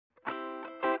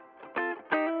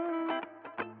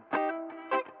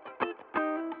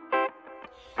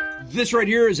This right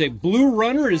here is a blue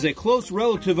runner. It is a close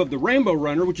relative of the rainbow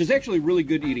runner, which is actually really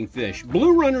good eating fish.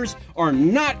 Blue runners are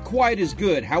not quite as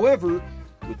good. However,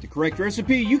 with the correct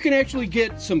recipe, you can actually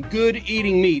get some good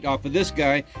eating meat off of this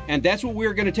guy, and that's what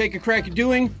we're going to take a crack at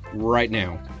doing right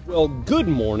now. Well, good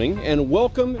morning, and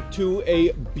welcome to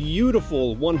a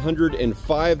beautiful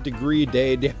 105-degree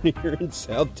day down here in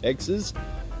South Texas.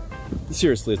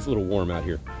 Seriously, it's a little warm out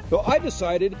here. So I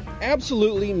decided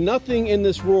absolutely nothing in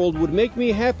this world would make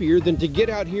me happier than to get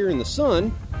out here in the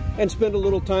sun and spend a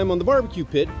little time on the barbecue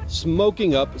pit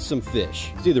smoking up some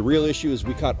fish. See, the real issue is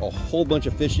we caught a whole bunch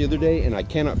of fish the other day and I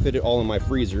cannot fit it all in my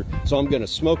freezer, so I'm gonna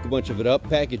smoke a bunch of it up,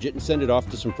 package it, and send it off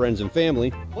to some friends and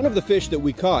family. One of the fish that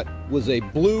we caught was a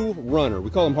blue runner. We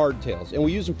call them hardtails, and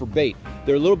we use them for bait.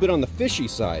 They're a little bit on the fishy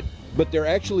side, but they're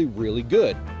actually really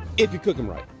good if you cook them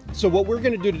right. So what we're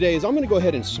going to do today is I'm going to go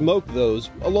ahead and smoke those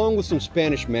along with some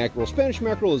Spanish mackerel. Spanish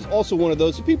mackerel is also one of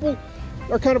those that people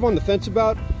are kind of on the fence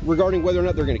about regarding whether or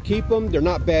not they're going to keep them. They're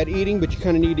not bad eating, but you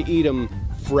kind of need to eat them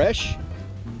fresh.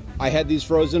 I had these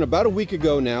frozen about a week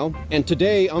ago now, and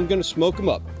today I'm going to smoke them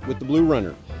up with the blue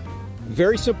runner.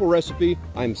 Very simple recipe.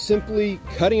 I'm simply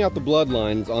cutting out the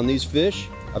bloodlines on these fish.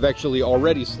 I've actually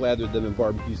already slathered them in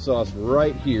barbecue sauce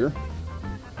right here.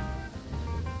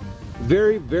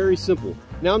 Very, very simple.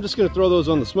 Now I'm just going to throw those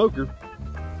on the smoker.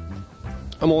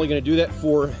 I'm only going to do that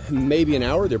for maybe an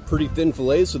hour. They're pretty thin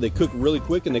fillets, so they cook really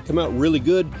quick and they come out really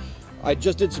good. I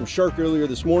just did some shark earlier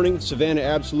this morning. Savannah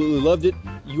absolutely loved it.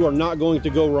 You are not going to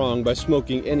go wrong by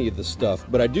smoking any of this stuff,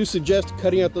 but I do suggest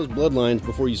cutting out those bloodlines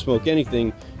before you smoke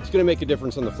anything. It's going to make a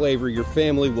difference on the flavor. Your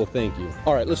family will thank you.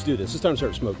 All right, let's do this. It's time to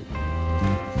start smoking.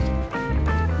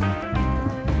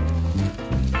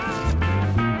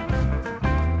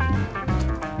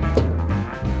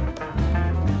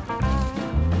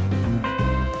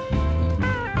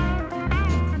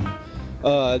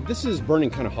 This is burning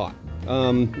kind of hot.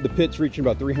 The pit's reaching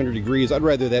about 300 degrees. I'd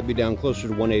rather that be down closer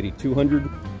to 180, 200.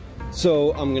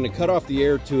 So I'm going to cut off the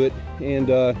air to it,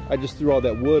 and I just threw all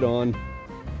that wood on.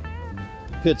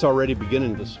 The pit's already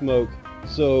beginning to smoke.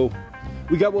 So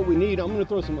we got what we need. I'm going to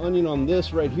throw some onion on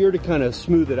this right here to kind of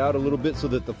smooth it out a little bit so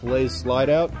that the fillets slide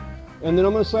out. And then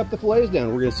I'm going to slap the fillets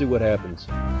down. We're going to see what happens.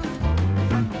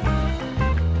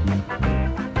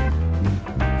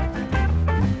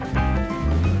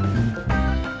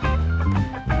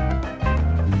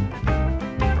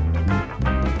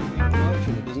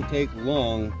 Take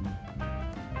long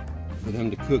for them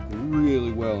to cook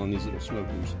really well on these little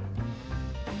smokers.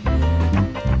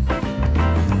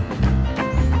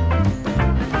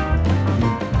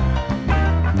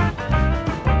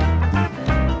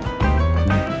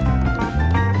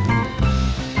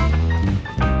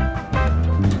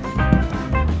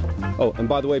 Oh, and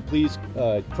by the way, please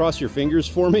cross your fingers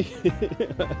for me.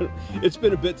 It's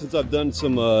been a bit since I've done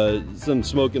some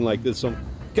smoking like this. So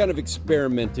kind of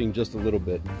experimenting just a little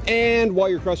bit. And while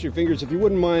you're crossing your fingers, if you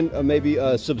wouldn't mind maybe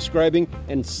subscribing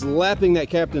and slapping that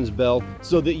captain's bell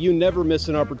so that you never miss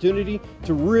an opportunity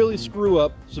to really screw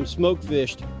up some smoked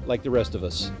fish like the rest of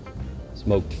us.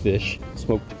 Smoked fish,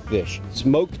 smoked fish,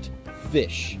 smoked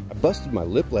fish. I busted my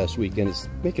lip last weekend. It's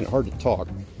making it hard to talk.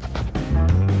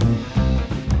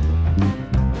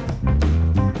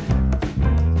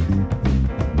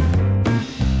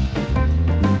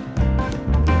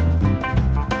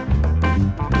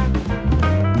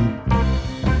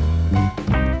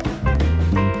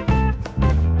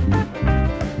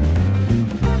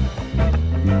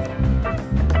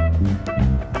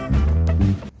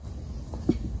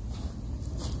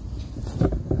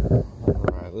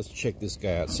 Let's check this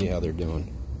guy out, see how they're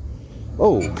doing.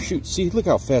 Oh, shoot. See, look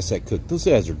how fast that cooked. Those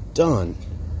guys are done.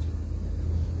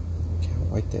 Can't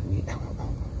wipe that meat. Ow, ow, ow.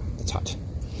 That's hot.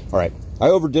 All right. I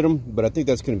overdid them, but I think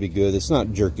that's going to be good. It's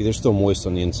not jerky. They're still moist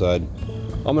on the inside.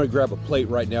 I'm going to grab a plate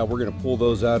right now. We're going to pull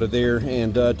those out of there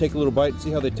and take a little bite and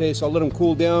see how they taste. I'll let them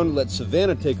cool down, let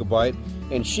Savannah take a bite,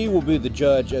 and she will be the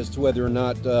judge as to whether or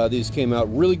not these came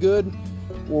out really good,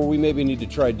 or we maybe need to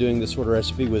try doing this sort of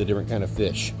recipe with a different kind of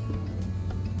fish.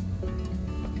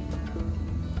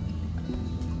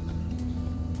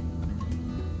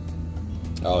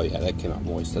 Oh yeah, that came out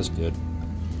moist. That's good.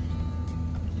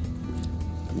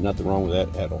 Nothing wrong with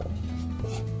that at all.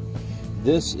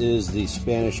 This is the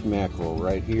Spanish mackerel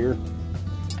right here.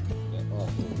 That off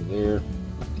over there.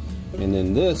 And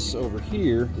then this over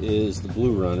here is the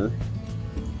blue runner.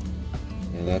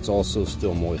 And that's also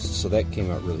still moist. So that came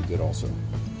out really good also.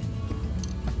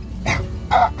 Ow,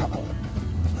 ow, ow.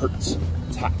 Hurts.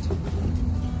 It's hot.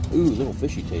 Ooh, a little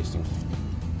fishy tasting.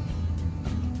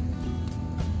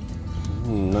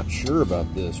 Not sure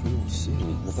about this. We will see.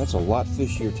 But that's a lot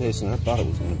fishier tasting than I thought it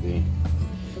was going to be.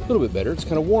 little bit better. It's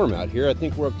kind of warm out here. I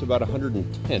think we're up to about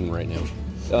 110 right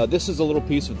now. This is a little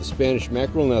piece of the Spanish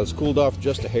mackerel. Now it's cooled off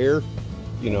just a hair,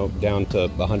 you know, down to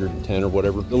 110 or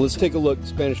whatever. Then let's take a look,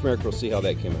 Spanish mackerel, see how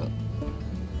that came out.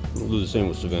 We'll do the same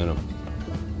with Savannah.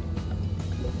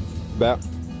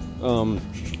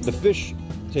 The fish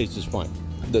taste is fine.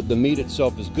 The meat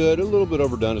itself is good, a little bit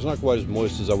overdone. It's not quite as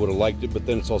moist as I would have liked it, but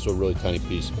then it's also a really tiny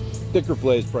piece. Thicker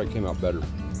fillets probably came out better.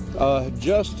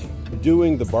 Just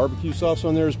doing the barbecue sauce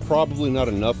on there is probably not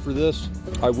enough for this.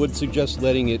 I would suggest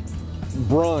letting it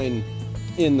brine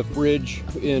in the fridge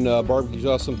in barbecue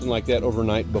sauce, something like that,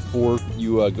 overnight before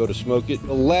you go to smoke it.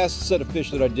 The last set of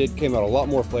fish that I did came out a lot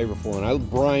more flavorful, and I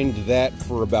brined that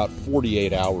for about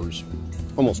 48 hours.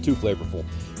 Almost too flavorful.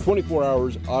 24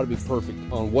 hours ought to be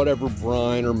perfect on whatever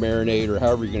brine or marinade or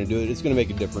however you're going to do it. It's going to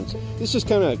make a difference. This just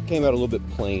kind of came out a little bit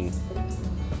plain.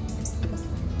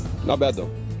 Not bad though.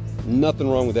 Nothing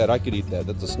wrong with that. I could eat that.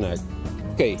 That's a snack.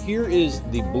 Okay, here is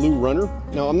the Blue Runner.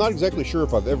 Now, I'm not exactly sure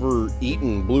if I've ever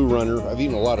eaten Blue Runner. I've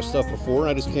eaten a lot of stuff before, and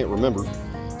I just can't remember.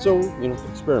 So, you know,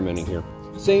 experimenting here.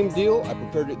 Same deal. I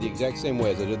prepared it the exact same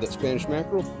way as I did that Spanish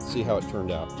mackerel. Let's see how it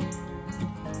turned out.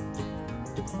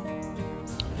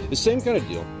 The same kind of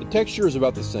deal. The texture is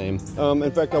about the same.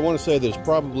 In fact, I want to say that it's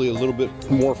probably a little bit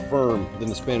more firm than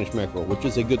the Spanish mackerel, which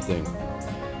is a good thing.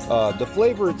 The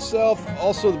flavor itself,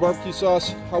 also the barbecue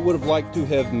sauce, I would have liked to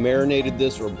have marinated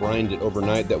this or brined it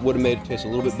overnight. That would have made it taste a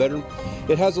little bit better.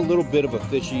 It has a little bit of a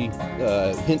fishy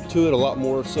hint to it, a lot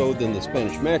more so than the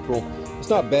Spanish mackerel. It's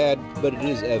not bad, but it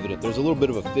is evident. There's a little bit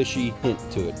of a fishy hint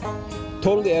to it.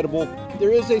 Totally edible.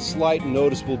 There is a slight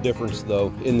noticeable difference,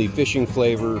 though, in the fishing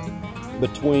flavor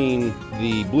between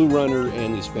the Blue Runner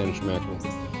and the Spanish mackerel.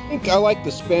 I think I like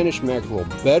the Spanish mackerel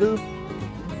better,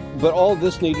 but all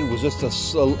this needed was just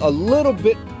a little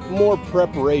bit more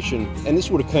preparation, and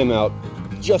this would have come out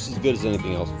just as good as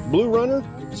anything else. Blue Runner,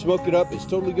 smoke it up, it's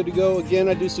totally good to go. Again,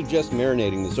 I do suggest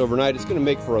marinating this overnight. It's going to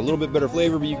make for a little bit better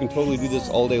flavor, but you can totally do this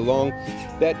all day long.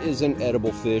 That is an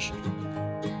edible fish.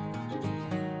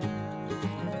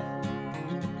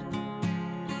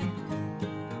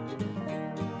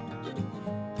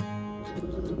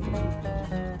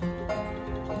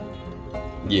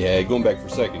 Yeah, going back for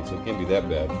seconds, so it can't be that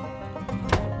bad.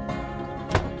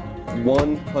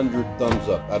 100 thumbs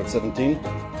up out of 17.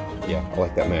 Yeah, I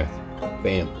like that math.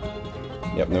 Bam.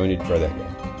 Yep, now we need to try that guy.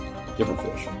 Different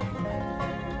fish.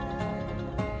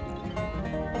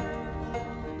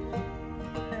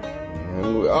 And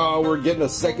oh, we're getting a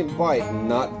second bite.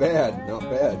 Not bad, not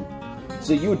bad.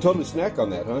 So you would totally snack on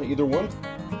that, huh? Either one?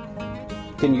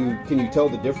 Can you tell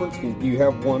the difference? Do you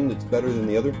have one that's better than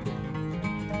the other?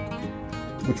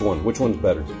 Which one? Which one's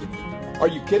better? Are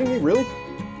you kidding me? Really?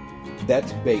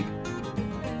 That's bait.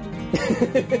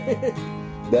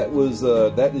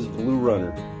 That is Blue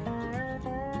Runner.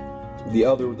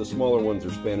 The smaller ones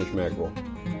are Spanish mackerel.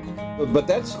 But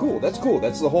that's cool. That's cool.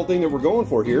 That's the whole thing that we're going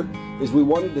for here. Is we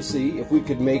wanted to see if we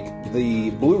could make the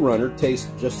Blue Runner taste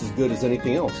just as good as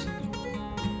anything else.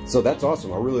 So that's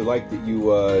awesome. I really like that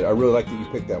you. I really like that you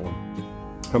picked that one.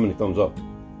 How many thumbs up?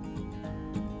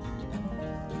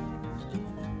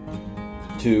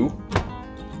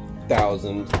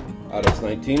 2,000 out of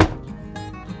 19.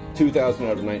 2,000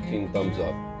 out of 19 thumbs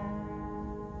up.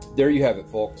 There you have it,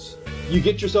 folks. You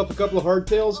get yourself a couple of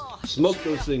hardtails, smoke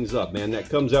those things up, man. That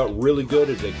comes out really good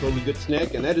as a totally good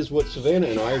snack, and that is what Savannah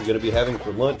and I are going to be having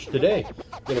for lunch today.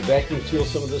 Going to vacuum seal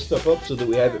some of this stuff up so that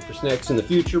we have it for snacks in the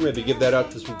future. Maybe give that out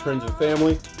to some friends and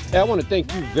family. Hey, I want to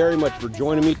thank you very much for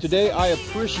joining me today. I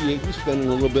appreciate you spending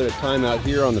a little bit of time out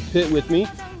here on the pit with me,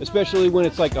 especially when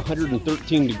it's like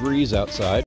 113 degrees outside.